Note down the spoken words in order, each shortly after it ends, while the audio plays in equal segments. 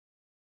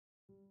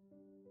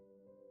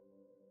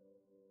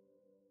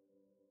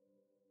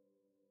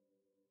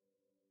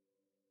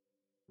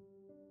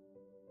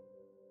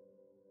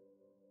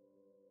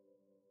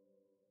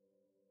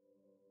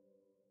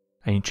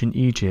Ancient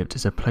Egypt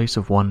is a place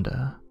of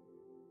wonder.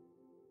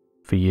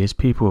 For years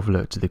people have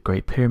looked at the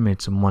Great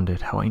Pyramids and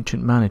wondered how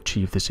ancient man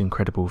achieved this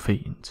incredible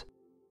feat.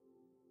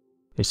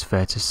 It's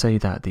fair to say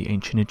that the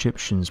ancient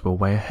Egyptians were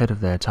way ahead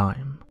of their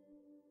time,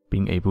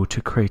 being able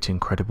to create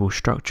incredible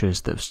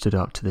structures that have stood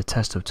up to the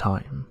test of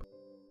time,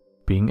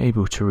 being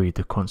able to read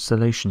the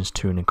constellations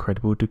to an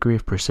incredible degree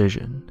of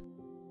precision,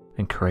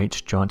 and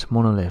create giant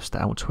monoliths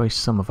that outweigh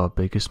some of our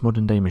biggest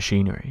modern day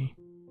machinery.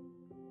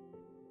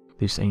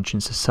 This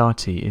ancient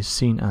society is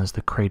seen as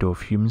the cradle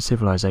of human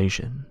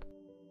civilization,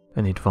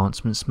 and the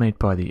advancements made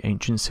by the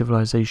ancient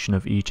civilization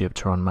of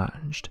Egypt are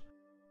unmatched.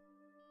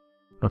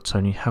 Not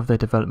only have their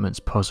developments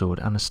puzzled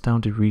and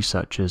astounded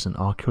researchers and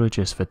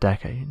archaeologists for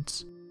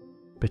decades,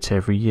 but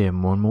every year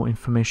more and more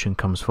information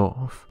comes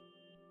forth,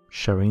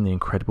 showing the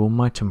incredible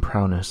might and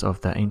prowess of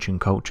their ancient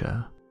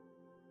culture.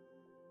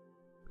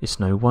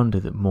 It's no wonder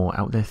that more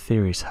out there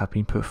theories have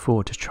been put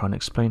forward to try and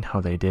explain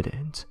how they did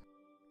it.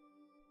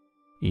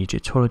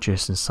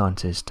 Egyptologists and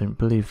scientists don't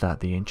believe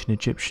that the ancient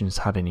Egyptians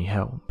had any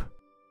help,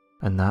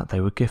 and that they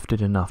were gifted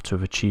enough to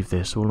have achieved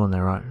this all on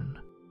their own.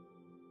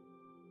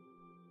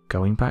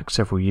 Going back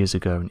several years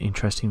ago, an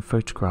interesting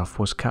photograph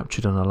was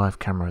captured on a live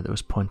camera that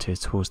was pointed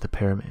towards the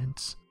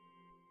pyramids.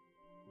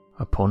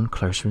 Upon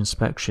closer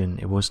inspection,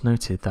 it was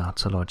noted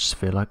that a large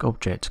sphere-like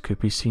object could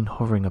be seen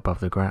hovering above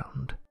the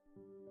ground.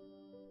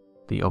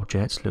 The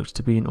object looks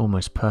to be an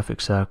almost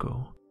perfect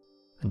circle,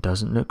 and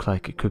doesn't look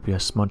like it could be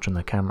a smudge on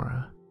the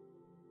camera.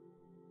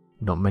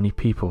 Not many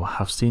people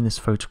have seen this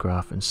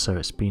photograph, and so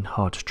it's been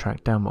hard to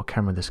track down what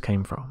camera this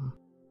came from,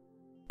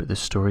 but the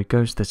story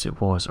goes that it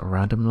was a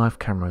random live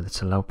camera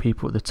that allowed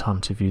people at the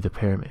time to view the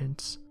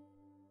pyramids.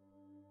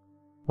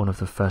 One of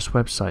the first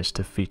websites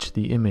to feature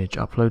the image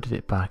uploaded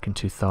it back in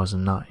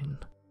 2009,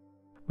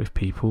 with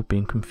people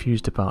being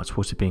confused about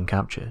what had been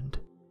captured.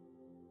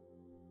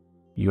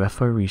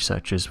 UFO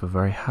researchers were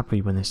very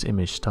happy when this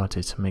image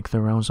started to make the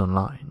rounds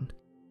online,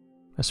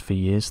 as for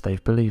years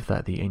they've believed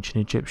that the ancient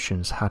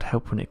Egyptians had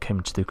help when it came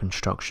to the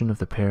construction of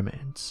the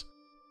pyramids.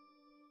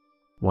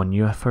 One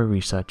UFO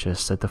researcher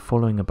said the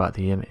following about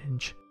the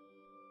image.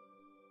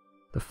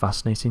 The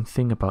fascinating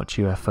thing about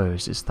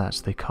UFOs is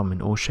that they come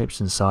in all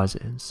shapes and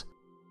sizes,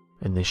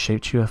 and this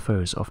shaped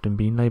UFOs often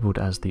being labelled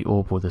as the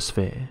orb or the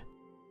sphere.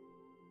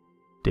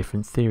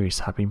 Different theories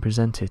have been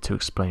presented to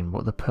explain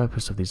what the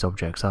purpose of these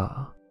objects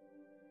are,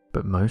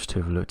 but most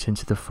who have looked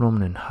into the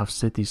phenomenon have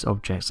said these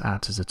objects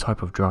act as a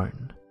type of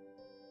drone,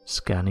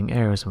 scanning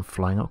areas and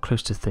flying up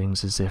close to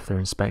things as if they're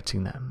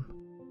inspecting them.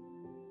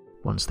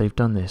 Once they've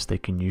done this, they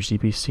can usually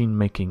be seen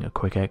making a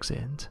quick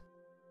exit."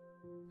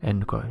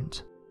 End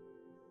quote.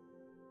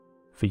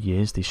 For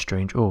years, these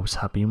strange orbs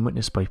have been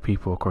witnessed by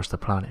people across the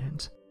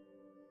planet.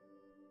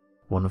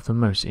 One of the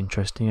most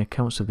interesting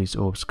accounts of these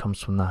orbs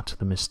comes from that of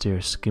the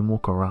mysterious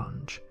Skinwalker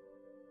Ranch.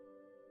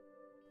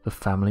 The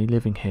family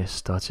living here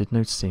started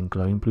noticing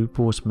glowing blue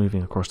balls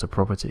moving across the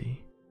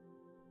property.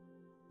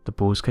 The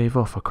balls gave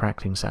off a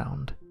crackling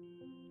sound,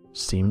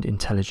 seemed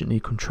intelligently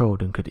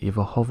controlled, and could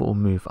either hover or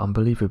move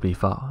unbelievably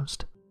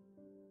fast.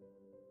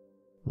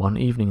 One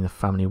evening the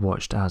family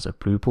watched as a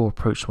blue ball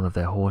approached one of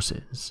their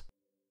horses.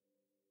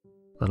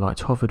 The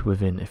light hovered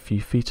within a few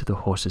feet of the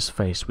horse's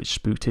face, which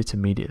spooked it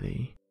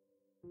immediately.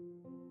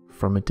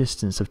 From a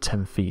distance of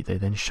 10 feet they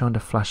then shined a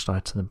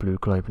flashlight on the blue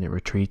globe and it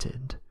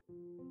retreated.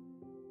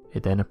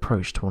 It then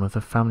approached one of the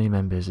family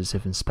members as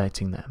if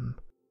inspecting them.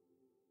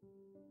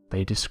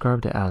 They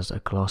described it as a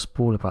glass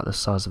ball about the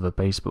size of a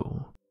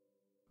baseball,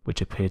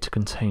 which appeared to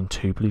contain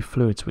two blue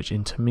fluids which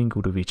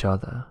intermingled with each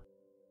other.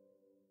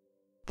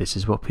 This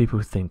is what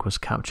people think was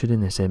captured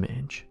in this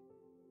image.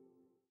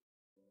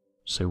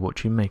 So what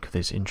do you make of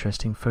this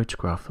interesting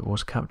photograph that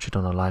was captured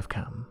on a live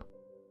cam?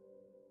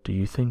 Do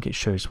you think it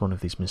shows one of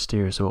these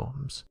mysterious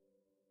orbs?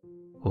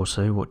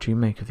 Also, what do you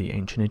make of the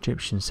ancient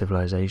Egyptian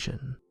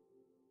civilization?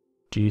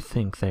 Do you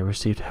think they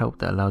received help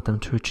that allowed them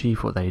to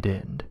achieve what they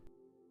did?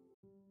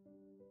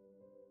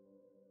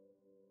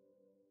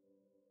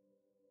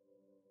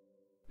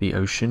 The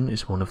ocean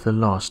is one of the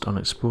last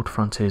unexplored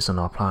frontiers on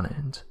our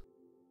planet.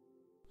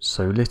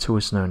 So little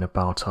is known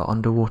about our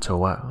underwater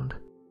world,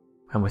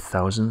 and with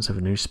thousands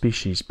of new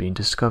species being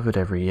discovered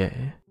every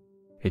year,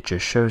 it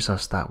just shows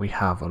us that we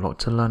have a lot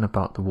to learn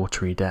about the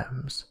watery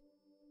depths.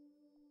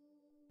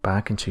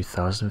 Back in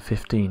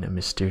 2015, a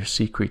mysterious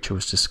sea creature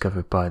was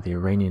discovered by the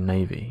Iranian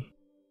Navy,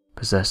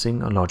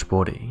 possessing a large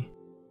body,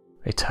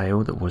 a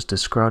tail that was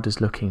described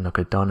as looking like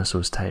a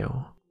dinosaur's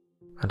tail,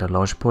 and a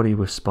large body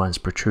with spines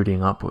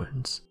protruding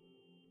upwards.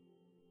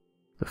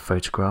 The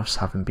photographs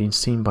haven't been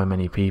seen by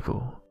many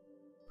people,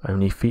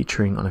 only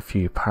featuring on a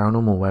few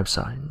paranormal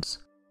websites,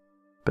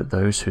 but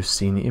those who've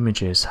seen the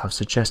images have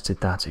suggested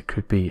that it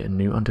could be a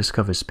new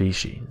undiscovered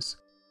species.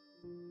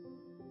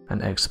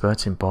 An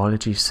expert in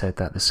biology said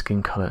that the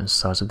skin colour and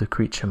size of the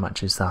creature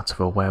matches that of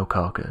a whale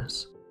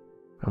carcass,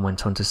 and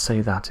went on to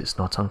say that it's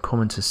not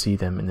uncommon to see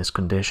them in this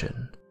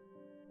condition,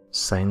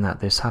 saying that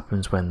this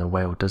happens when the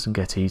whale doesn't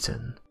get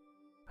eaten,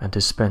 and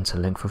has spent a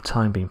length of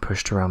time being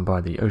pushed around by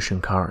the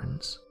ocean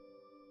currents.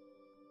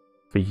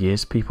 For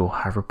years people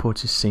have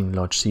reported seeing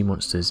large sea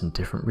monsters in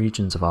different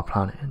regions of our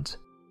planet,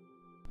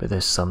 but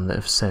there's some that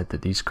have said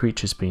that these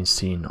creatures being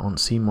seen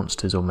aren't sea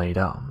monsters or made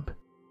up,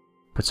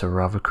 but are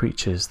rather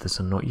creatures that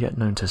are not yet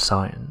known to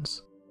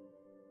science.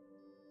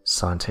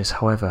 Scientists,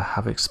 however,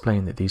 have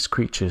explained that these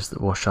creatures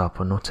that wash up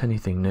are not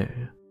anything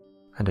new,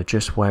 and are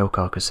just whale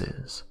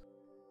carcasses.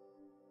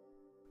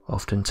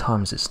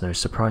 Oftentimes it's no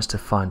surprise to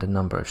find a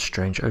number of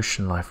strange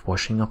ocean life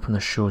washing up on the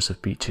shores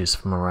of beaches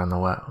from around the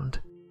world.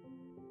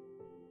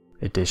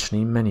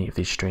 Additionally, many of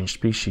these strange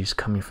species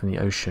coming from the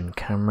ocean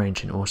can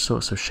range in all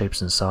sorts of shapes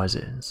and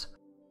sizes,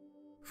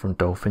 from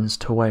dolphins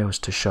to whales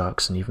to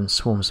sharks and even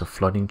swarms of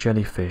floating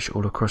jellyfish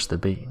all across the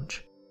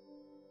beach.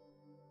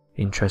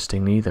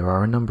 Interestingly, there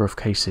are a number of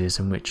cases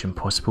in which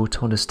impossible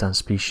to understand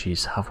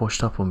species have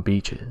washed up on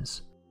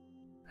beaches,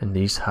 and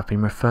these have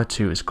been referred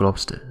to as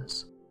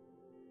globsters.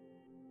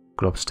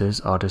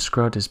 Globsters are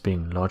described as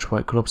being large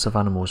white globs of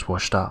animals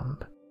washed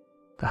up,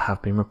 that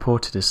have been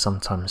reported as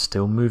sometimes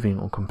still moving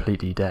or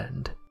completely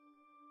dead.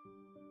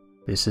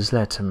 This has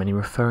led to many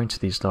referring to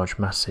these large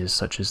masses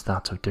such as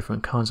that of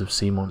different kinds of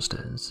sea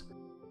monsters,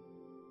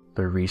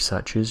 though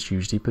researchers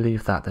usually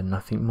believe that they're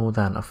nothing more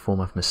than a form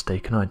of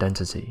mistaken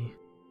identity.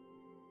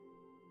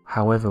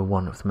 However,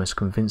 one of the most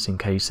convincing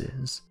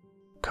cases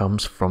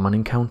comes from an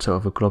encounter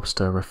of a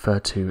globster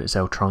referred to as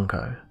El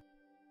Tronco.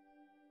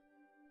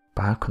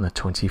 Back on the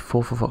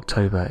 24th of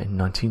October in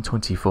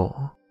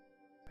 1924,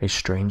 a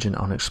strange and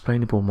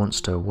unexplainable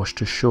monster washed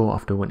ashore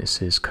after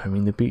witnesses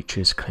combing the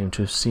beaches claimed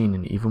to have seen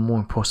an even more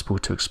impossible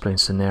to explain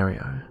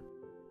scenario.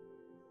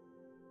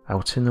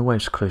 Out in the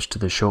waves close to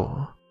the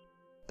shore,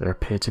 there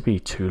appeared to be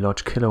two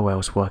large killer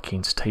whales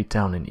working to take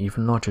down an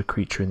even larger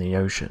creature in the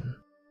ocean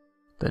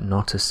that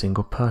not a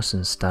single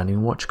person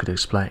standing watch could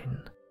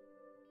explain.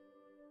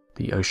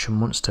 The ocean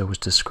monster was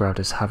described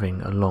as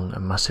having a long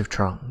and massive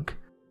trunk,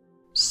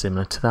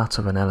 similar to that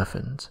of an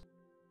elephant,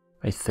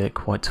 a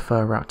thick white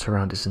fur wrapped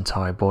around its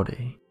entire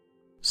body,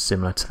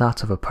 similar to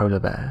that of a polar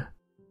bear,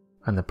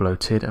 and the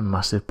bloated and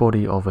massive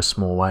body of a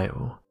small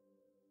whale.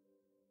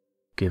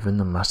 Given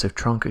the massive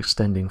trunk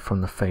extending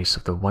from the face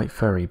of the white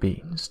furry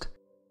beast,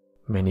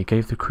 many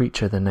gave the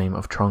creature the name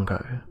of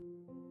Tronco,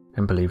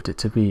 and believed it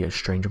to be a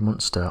strange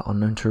monster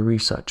unknown to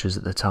researchers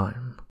at the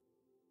time.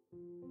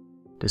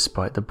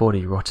 Despite the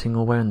body rotting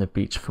away on the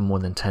beach for more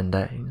than 10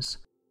 days,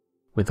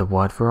 with a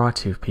wide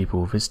variety of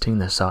people visiting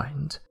the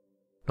site,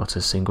 not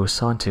a single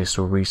scientist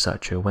or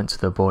researcher went to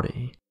the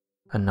body,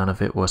 and none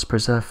of it was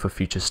preserved for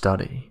future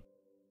study.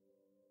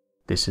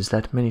 This has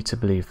led many to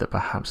believe that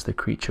perhaps the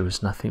creature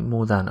was nothing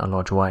more than a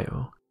large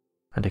whale,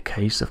 and a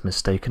case of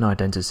mistaken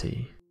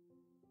identity.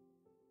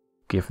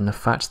 Given the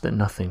fact that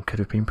nothing could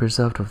have been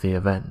preserved of the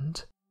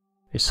event,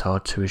 it's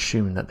hard to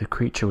assume that the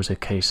creature was a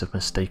case of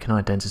mistaken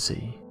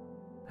identity,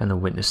 and the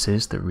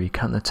witnesses that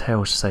recount the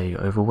tale say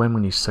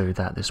overwhelmingly so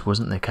that this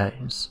wasn't the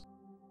case.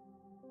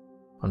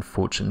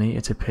 Unfortunately,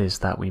 it appears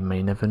that we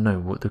may never know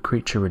what the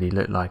creature really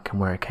looked like and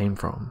where it came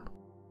from,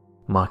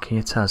 marking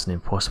it as an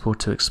impossible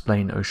to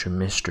explain ocean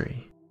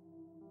mystery.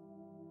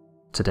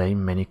 Today,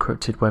 many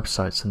cryptid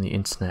websites on the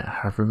internet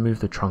have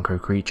removed the Tronco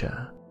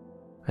creature,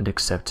 and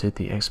accepted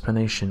the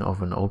explanation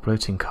of an old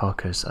bloating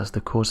carcass as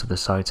the cause of the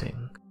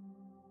sighting,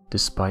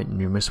 despite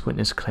numerous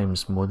witness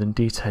claims more than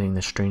detailing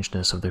the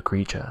strangeness of the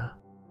creature.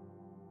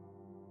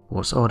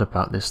 What's odd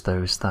about this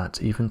though is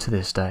that even to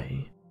this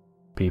day,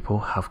 people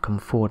have come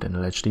forward and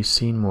allegedly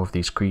seen more of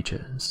these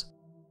creatures.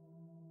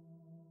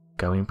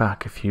 Going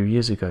back a few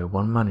years ago,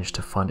 one managed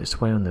to find its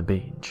way on the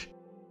beach,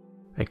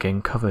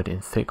 again covered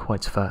in thick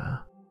white fur.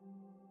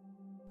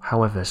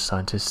 However,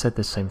 scientists said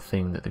the same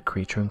thing, that the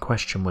creature in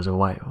question was a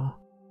whale,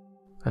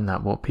 and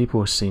that what people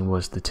were seeing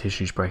was the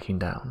tissues breaking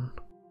down.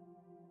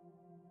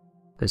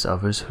 There's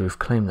others who have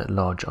claimed that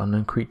large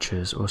unknown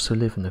creatures also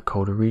live in the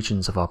colder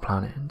regions of our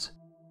planet.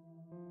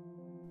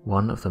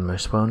 One of the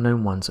most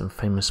well-known ones and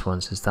famous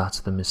ones is that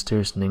of the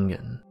mysterious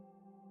Ningen.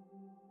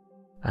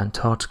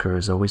 Antarctica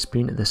has always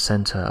been at the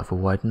centre of a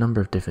wide number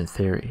of different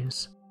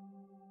theories.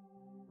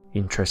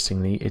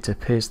 Interestingly, it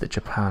appears that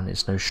Japan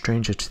is no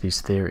stranger to these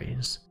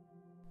theories,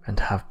 and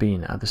have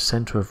been at the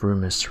centre of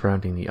rumours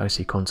surrounding the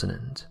icy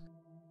continent.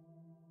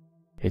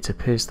 It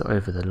appears that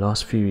over the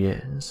last few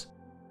years,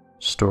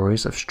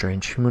 stories of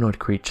strange humanoid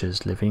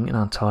creatures living in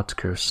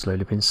Antarctica have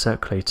slowly been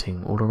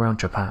circulating all around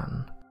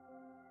Japan.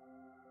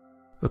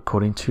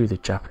 According to the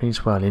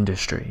Japanese whale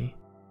industry,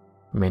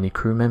 many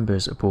crew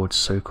members aboard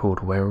so-called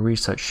whale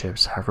research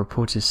ships have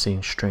reported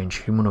seeing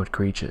strange humanoid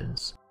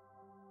creatures.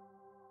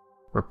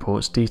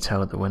 Reports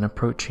detail that when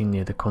approaching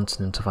near the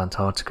continent of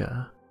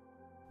Antarctica,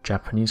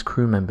 Japanese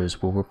crew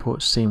members will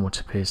report seeing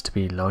what appears to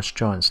be large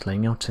giants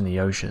laying out in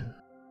the ocean,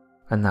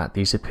 and that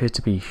these appear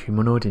to be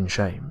humanoid in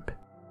shape.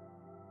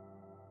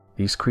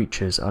 These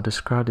creatures are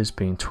described as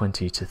being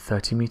 20 to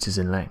 30 meters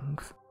in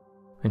length,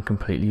 and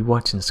completely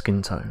white in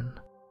skin tone.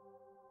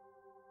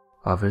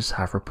 Others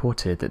have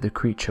reported that the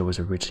creature was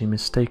originally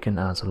mistaken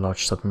as a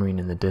large submarine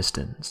in the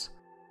distance,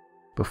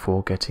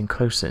 before getting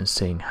closer and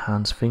seeing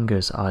hands,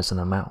 fingers, eyes and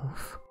a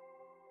mouth.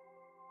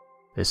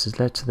 This has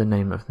led to the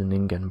name of the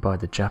Ningen by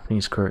the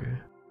Japanese crew,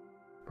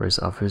 whereas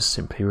others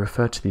simply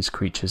refer to these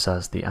creatures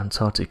as the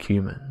Antarctic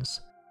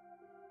humans.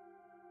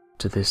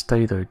 To this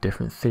day though,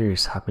 different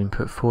theories have been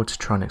put forward to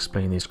try and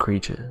explain these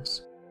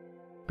creatures,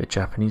 but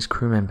Japanese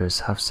crew members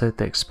have said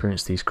they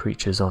experience these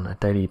creatures on a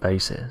daily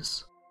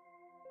basis.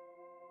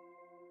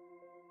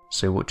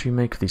 So what do you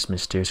make of these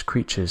mysterious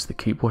creatures that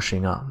keep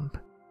washing up?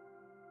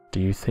 Do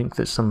you think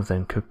that some of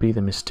them could be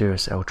the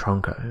mysterious El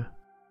Tronco?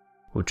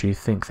 Or do you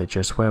think they're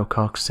just whale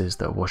carcasses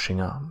that are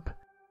washing up?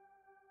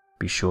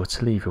 Be sure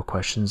to leave your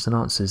questions and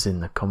answers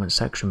in the comment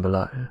section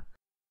below,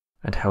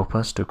 and help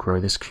us to grow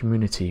this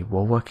community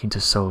while working to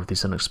solve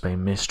these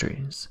unexplained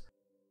mysteries.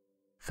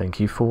 Thank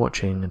you for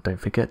watching, and don't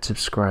forget to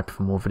subscribe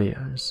for more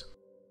videos.